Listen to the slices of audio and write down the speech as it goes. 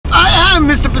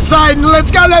Mr. Poseidon.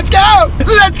 Let's go, let's go!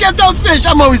 Let's get those fish!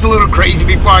 I'm always a little crazy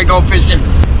before I go fishing.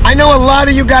 I know a lot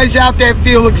of you guys out there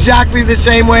feel exactly the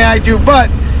same way I do, but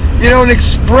you don't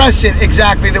express it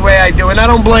exactly the way I do, and I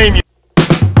don't blame you.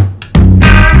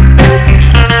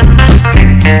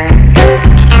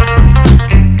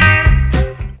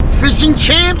 Fishing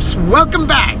champs, welcome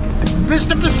back.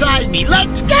 Mr. Poseidon,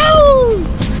 let's go!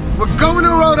 We're going to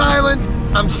Rhode Island.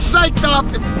 I'm psyched up,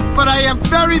 but I am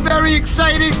very, very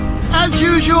excited. As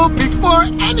usual, before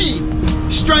any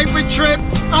striper trip,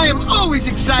 I am always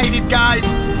excited, guys.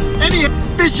 Any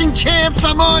fishing champs,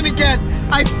 I'm on again.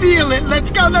 I feel it.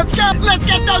 Let's go, let's go. Let's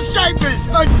get those stripers.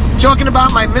 Talking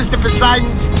about my Mr.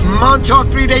 Poseidon's Montauk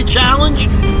 3-day challenge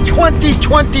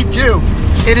 2022.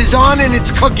 It is on and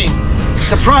it's cooking.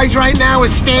 The prize right now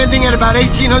is standing at about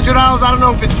 $1,800. I don't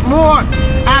know if it's more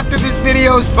after this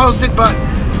video is posted, but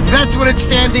that's what it's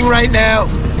standing right now.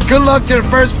 Good luck to the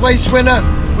first place winner.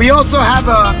 We also have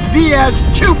a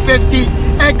VS 250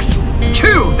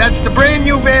 X2. That's the brand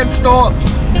new van store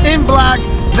in black.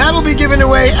 That'll be given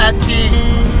away at the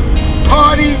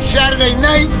party Saturday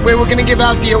night, where we're gonna give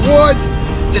out the awards,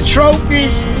 the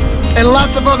trophies, and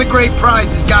lots of other great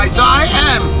prizes, guys. So I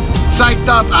am psyched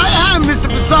up. I am Mr.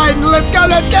 Poseidon. Let's go,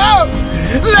 let's go!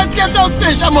 Let's get those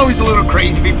fish. I'm always a little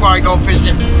crazy before I go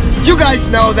fishing. You guys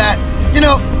know that. You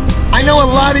know, I know a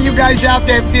lot of you guys out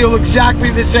there feel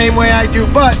exactly the same way I do,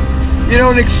 but you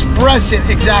don't express it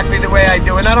exactly the way I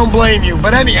do, and I don't blame you.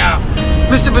 But anyhow,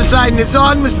 Mr. Poseidon is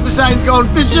on. Mr. Poseidon's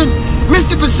going fishing.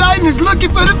 Mr. Poseidon is looking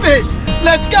for the fish.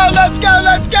 Let's go, let's go,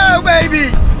 let's go,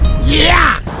 baby!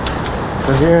 Yeah!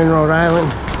 We're here in Rhode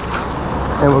Island,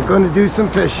 and we're going to do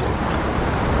some fishing.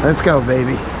 Let's go,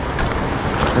 baby.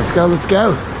 Let's go, let's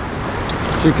go.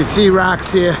 As you can see, rocks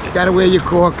here. You gotta wear your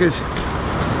corkers.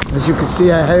 As you can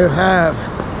see, I have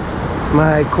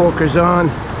my corkers on.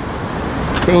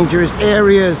 Dangerous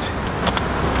areas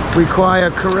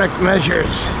require correct measures,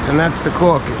 and that's the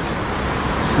corkers.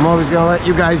 I'm always gonna let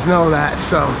you guys know that,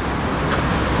 so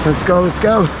let's go, let's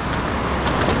go.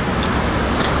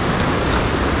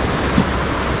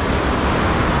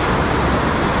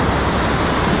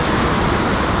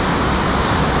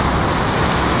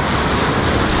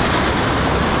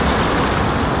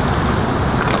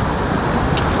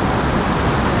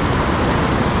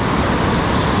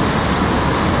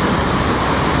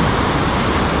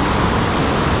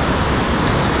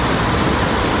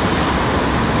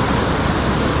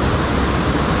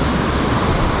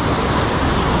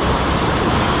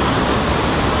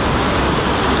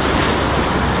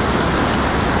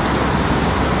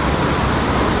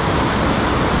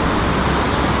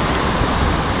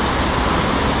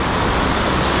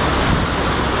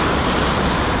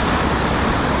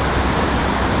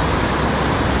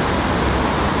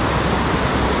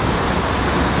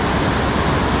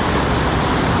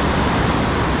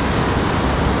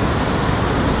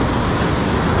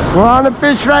 We're on the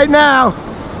fish right now.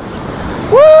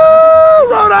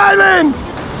 Woo! Rhode Island!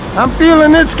 I'm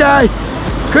feeling this guy.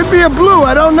 Could be a blue,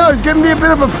 I don't know. He's giving me a bit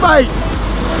of a fight.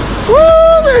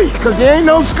 Woo! Because he ain't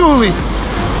no schoolie.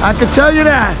 I can tell you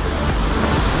that.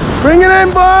 Bring it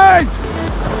in, boys!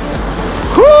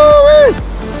 Woo!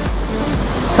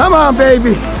 Come on,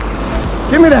 baby.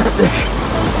 Give me that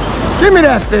fish. Give me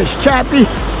that fish, Chappie.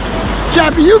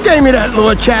 Chappie, you gave me that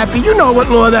lure, Chappie. You know what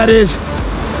lure that is.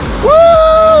 Woo!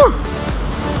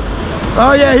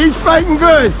 Oh yeah, he's fighting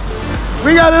good.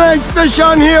 We got a nice fish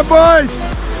on here, boys.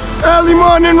 Early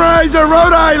morning riser,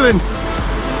 Rhode Island.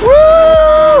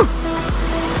 Woo!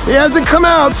 He hasn't come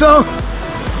out, so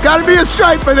gotta be a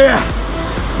striper there.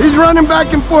 He's running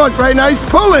back and forth right now. He's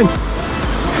pulling.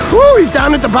 Woo! He's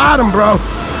down at the bottom, bro.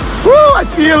 Woo! I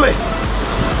feel it.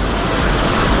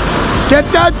 Get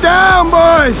that down,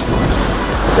 boys.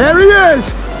 There he is.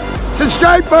 It's a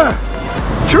striper.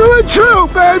 True and true,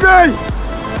 baby!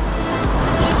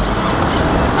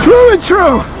 True and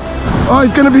true! Oh,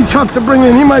 he's gonna be tough to bring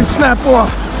in. He might snap off.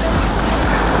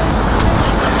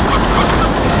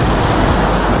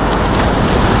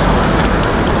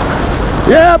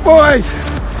 Yeah, boys!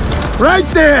 Right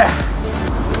there!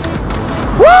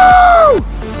 Woo!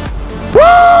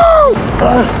 Woo!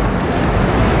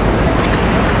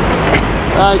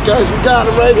 Alright, guys, we got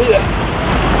him right here.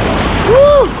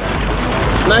 Woo!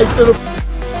 Nice little...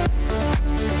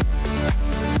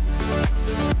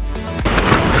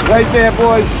 Right there,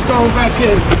 boys. Just going back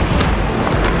in.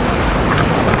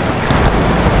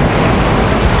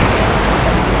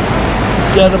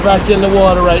 Get him back in the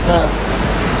water right now.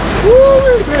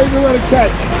 Woo! Baby, what a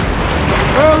catch.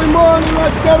 Early morning,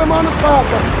 let's get him on the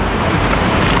popper.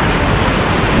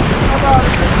 How about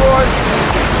it, boys?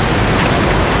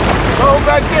 Go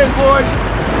back in, boys.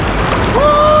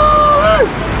 Woo!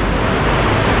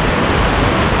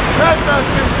 That does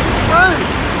fishing great.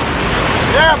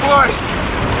 Yeah, boy.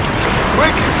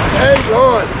 Wicked. Hang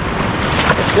on.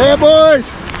 Yeah, boys.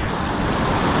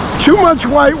 Too much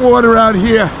white water out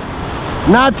here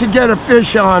not to get a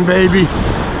fish on, baby.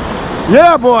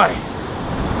 Yeah, boy.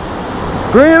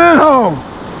 Bring it home.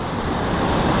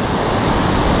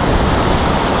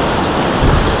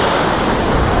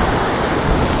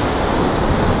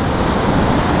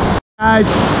 Guys,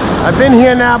 I've been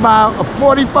here now about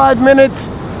 45 minutes.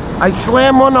 I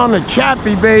slammed one on the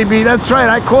chappie, baby. That's right,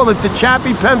 I call it the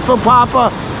chappie pencil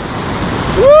popper.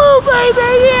 Woo, baby,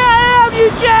 yeah, I have you,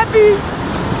 chappie.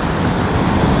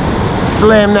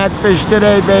 Slam that fish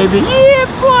today, baby. Yeah,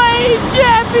 boy,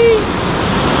 chappie.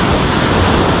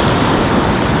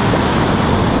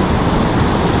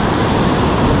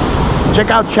 Check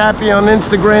out Chappie on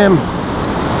Instagram.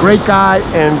 Great guy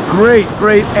and great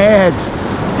ads.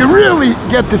 You really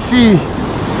get to see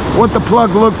what the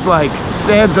plug looks like.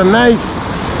 Sads are nice,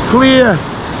 clear,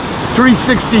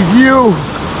 360 view.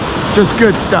 Just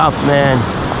good stuff, man.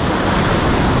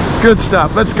 Good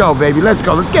stuff. Let's go, baby. Let's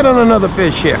go. Let's get on another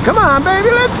fish here. Come on,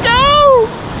 baby. Let's go.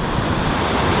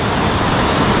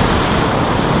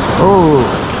 Oh,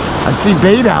 I see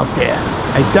bait out there.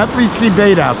 I definitely see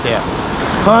bait out there.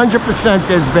 100%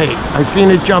 there's bait. I seen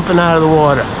it jumping out of the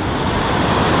water.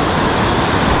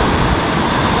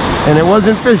 And it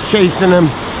wasn't fish chasing them.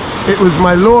 It was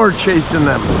my lure chasing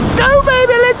them. Let's go,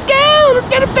 baby. Let's go. Let's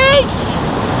get a fish.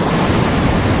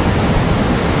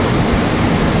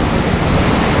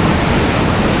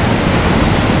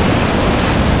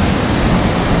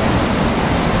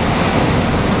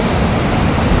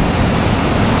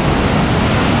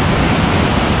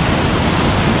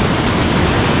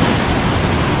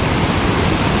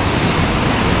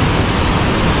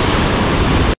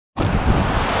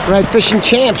 Right, fishing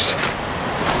champs.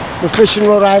 We're fishing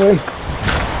Rhode Island.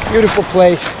 Beautiful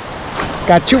place.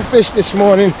 Got 2 fish this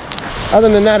morning. Other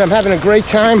than that, I'm having a great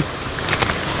time.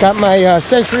 Got my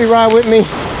Century rod with me.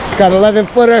 Got 11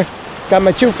 footer. Got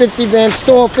my 250 Van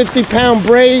Stall 50-pound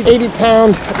braid,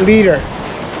 80-pound leader.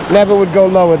 Never would go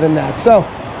lower than that. So,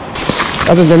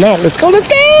 other than that, let's go, let's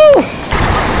go!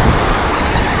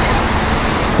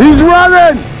 He's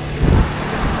running!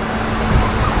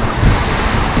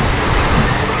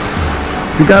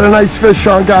 We got a nice fish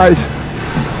on, guys.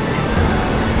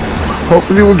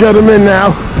 Hopefully we'll get him in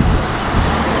now.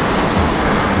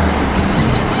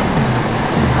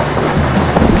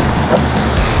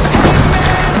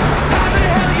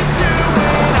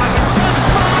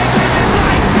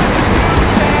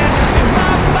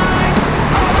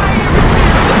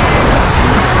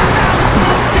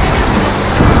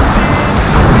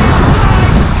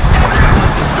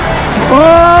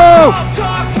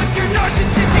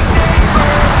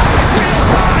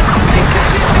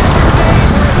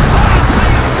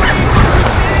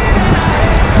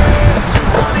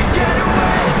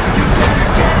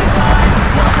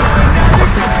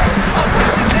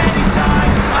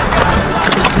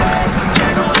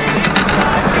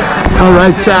 All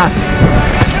right, chat.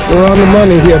 We're on the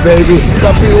money here, baby.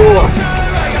 Guppy Lure.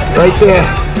 Right there.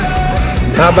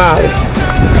 How about it?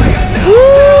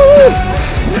 Woo!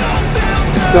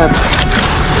 Stop.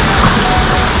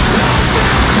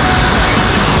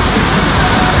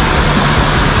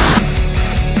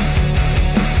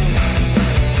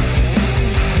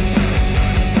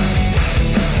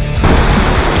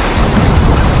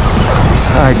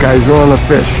 All right, guys, we're on a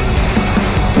fish.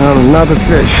 We're on another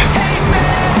fish.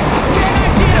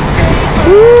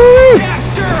 Woo!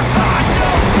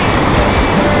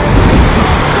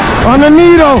 On the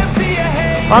needle,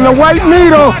 on the white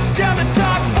needle.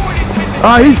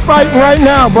 He's fighting right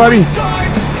now, buddy.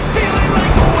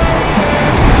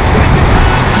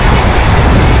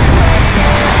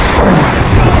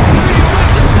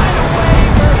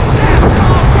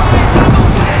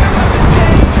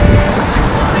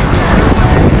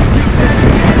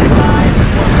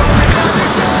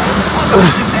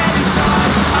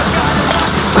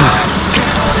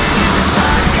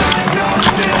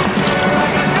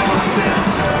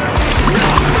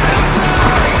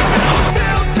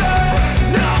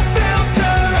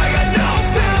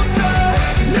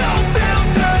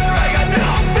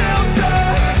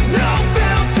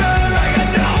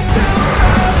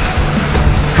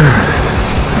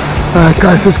 Alright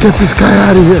guys, let's get this guy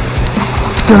out of here.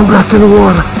 Let's get him back in the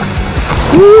water.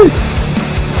 Woo!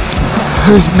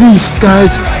 There's beast, guys.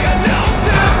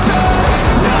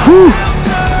 Woo!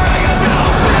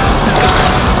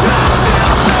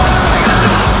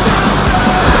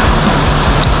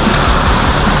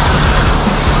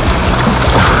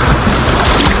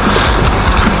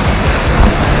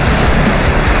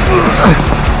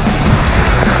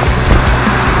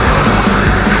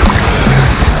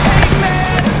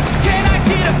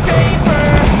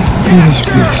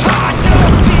 beast.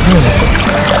 Look at that.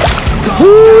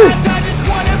 Woo!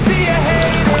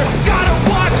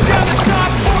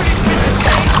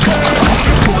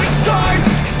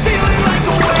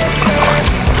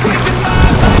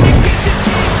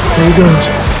 There he goes.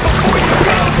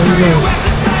 There he goes.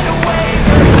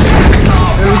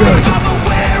 There he goes.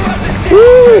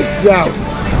 Woo! He's out.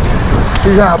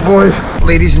 He's out, boys.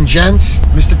 Ladies and gents,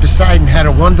 Mr. Poseidon had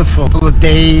a wonderful couple of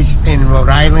days in Rhode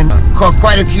Island. Caught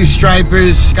quite a few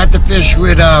stripers. Got to fish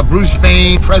with Bruce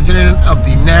Bain, president of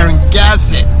the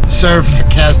Narragansett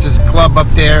Surfcasters Club up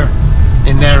there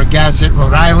in Narragansett,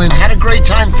 Rhode Island. Had a great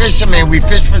time fishing, man. We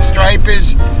fished for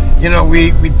stripers. You know,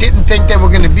 we didn't think they were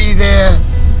going to be there.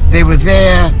 They were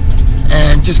there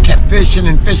and just kept fishing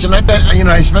and fishing.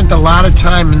 I spent a lot of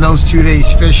time in those 2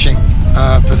 days fishing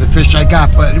for the fish I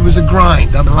got, but it was a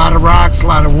grind. A lot of rocks, a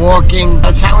lot of walking.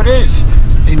 That's how it is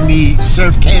in the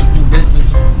surf casting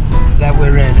business that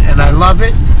we're in, and I love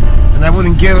it, and I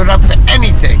wouldn't give it up for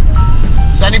anything.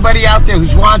 So anybody out there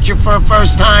who's watching for the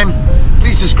first time,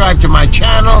 please subscribe to my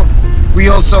channel. We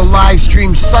also live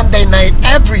stream Sunday night,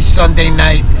 every Sunday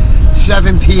night,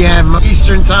 7 p.m.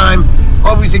 Eastern time.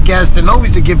 Always a guest and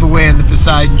always a giveaway on the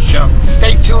Poseidon Show.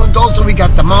 Stay tuned. Also, we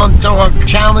got the Montauk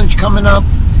Challenge coming up,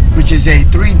 which is a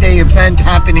 3-day event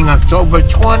happening October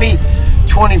 20,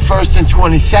 21st, and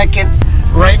 22nd.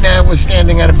 Right now, we're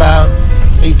standing at about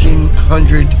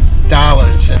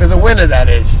 $1,800 for the winner, that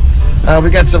is. We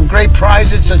got some great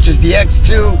prizes such as the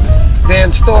X2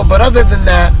 Van Store, but other than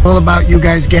that, all about you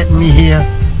guys getting me here.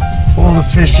 All the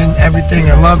fishing, everything,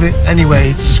 I love it.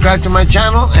 Anyway, subscribe to my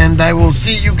channel, and I will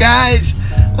see you guys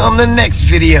on the next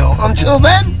video. Until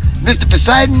then, Mr.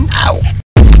 Poseidon out.